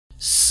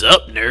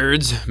Sup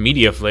nerds,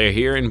 mediaflare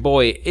here, and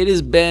boy, it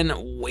has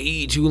been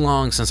way too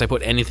long since I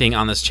put anything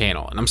on this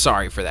channel, and I'm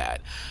sorry for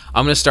that.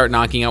 I'm going to start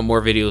knocking out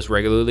more videos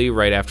regularly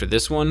right after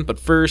this one, but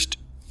first,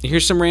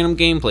 here's some random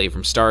gameplay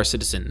from Star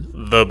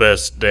Citizen, the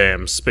best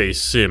damn space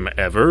sim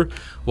ever,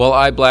 while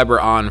I blabber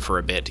on for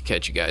a bit to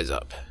catch you guys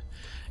up.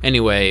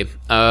 Anyway,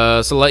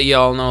 so to let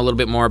y'all know a little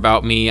bit more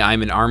about me,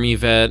 I'm an Army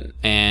vet,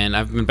 and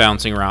I've been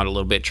bouncing around a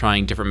little bit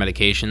trying different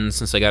medications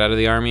since I got out of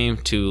the Army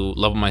to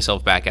level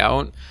myself back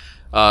out.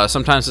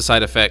 Sometimes the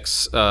side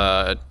effects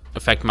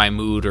affect my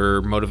mood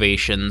or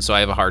motivation, so I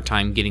have a hard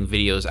time getting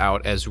videos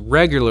out as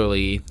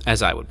regularly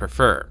as I would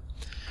prefer.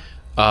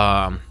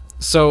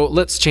 So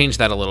let's change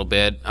that a little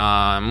bit.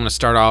 I'm going to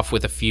start off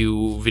with a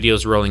few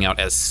videos rolling out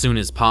as soon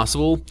as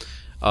possible.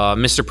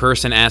 Mr.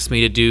 Person asked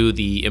me to do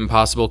the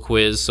impossible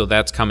quiz, so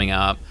that's coming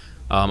up.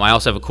 I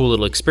also have a cool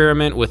little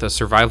experiment with a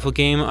survival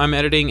game I'm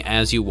editing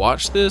as you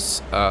watch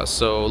this,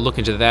 so look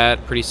into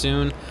that pretty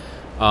soon.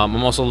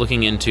 I'm also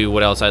looking into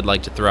what else I'd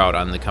like to throw out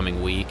on the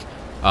coming week.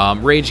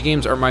 Rage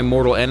games are my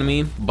mortal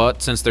enemy,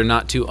 but since they're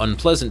not too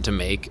unpleasant to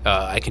make,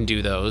 I can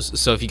do those.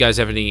 So if you guys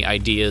have any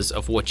ideas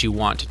of what you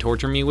want to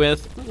torture me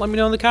with, let me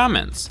know in the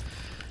comments.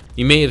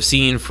 You may have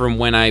seen from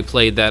when I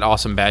played that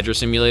awesome Badger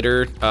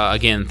Simulator.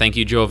 Again, thank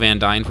you Joe Van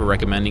Dyne for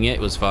recommending it.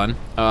 It was fun.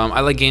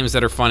 I like games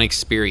that are fun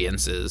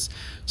experiences,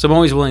 so I'm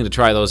always willing to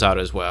try those out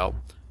as well.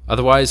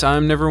 Otherwise,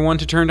 I'm never one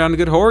to turn down a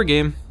good horror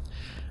game.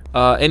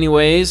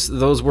 Anyways,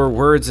 those were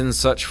words and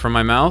such from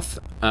my mouth.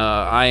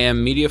 I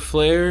am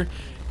mediaflare,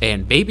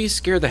 and babies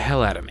scare the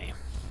hell out of me.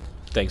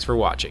 Thanks for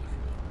watching.